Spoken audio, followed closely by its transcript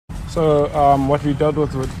So what we dealt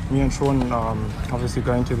with me and Sean, obviously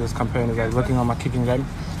going to this campaign, is like working on my kicking game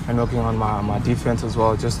and working on my defense as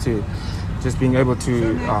well, just being able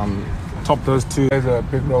to top those two. There's a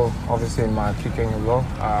big role obviously in my kicking as well.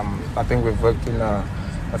 I think we've worked in a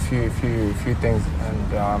few things,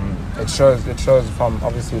 and it shows from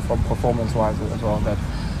obviously from performance wise as well that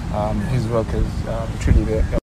his work is truly there.